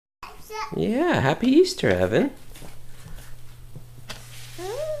Yeah, happy Easter, Evan.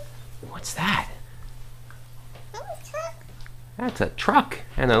 What's that? That's a truck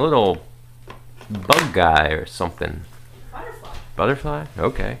and a little bug guy or something. Butterfly. Butterfly?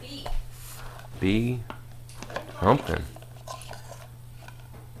 Okay. Bee. Something.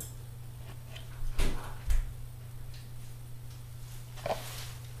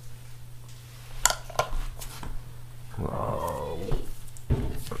 Whoa.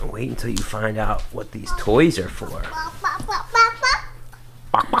 Wait until you find out what these toys are for.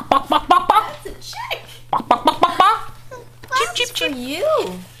 That's a chick. That's for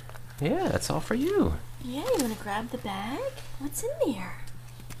you. Yeah, that's all for you. Yeah, you want to grab the bag? What's in there?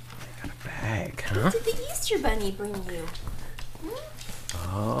 I got a bag, huh? What did the Easter Bunny bring you?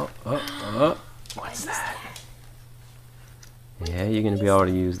 What's that? Yeah, you're going to be able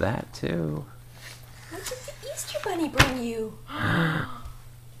to use that too. What did the Easter Bunny bring you?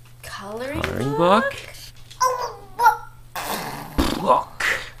 Coloring book? Look.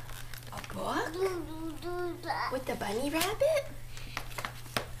 A book? With the bunny rabbit?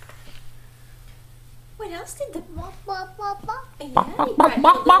 What else did the... Yeah, you got a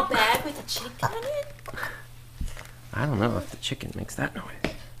little bag with a chick on it? I don't know if the chicken makes that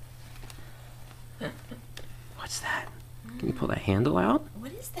noise. What's that? Can you pull that handle out?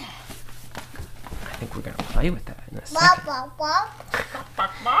 What is that? I think we're going to play with that in a second.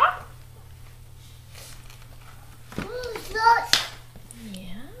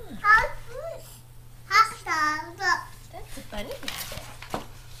 Yeah. That's a bunny rabbit.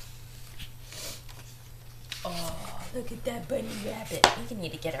 Oh, look at that bunny rabbit. We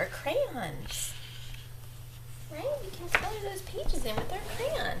need to get our crayons. Right? We can color those pages in with our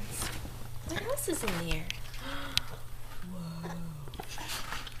crayons. What else is in there? Whoa.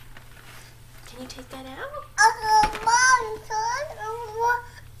 Can you take that out?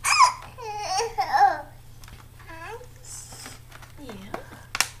 Yeah.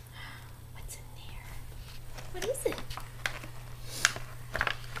 What's in there? What is it?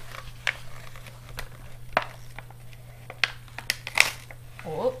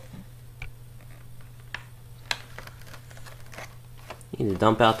 Oh. You need to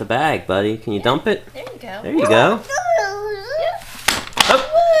dump out the bag, buddy. Can you dump it? There you go. There you go. Yeah. Oh.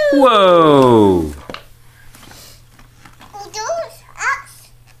 Whoa!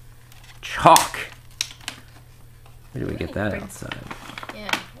 Chalk. Where do we get that outside?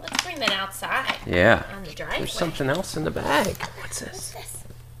 Yeah, let's bring that outside. Yeah. On the driveway. There's something else in the bag. What's this? What's this?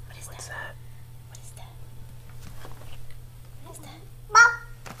 What is What's that? that? What is that? What is that?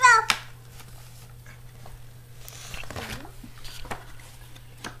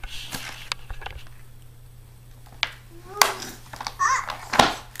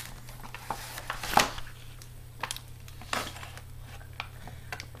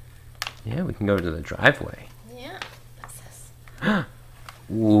 Yeah, we can go to the driveway. Yeah. What's this?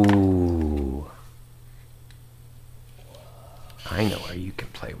 Ooh. I know where you can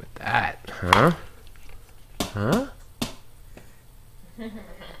play with that, huh? Huh? Let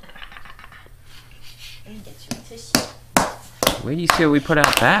me get you a tissue. Wait do you see what we put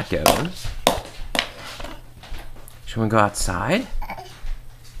out back, Evan? Should we go outside?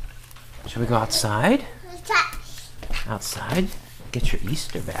 Should we go outside? Outside? Get your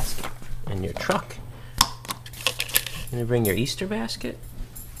Easter basket in your truck. You gonna bring your Easter basket?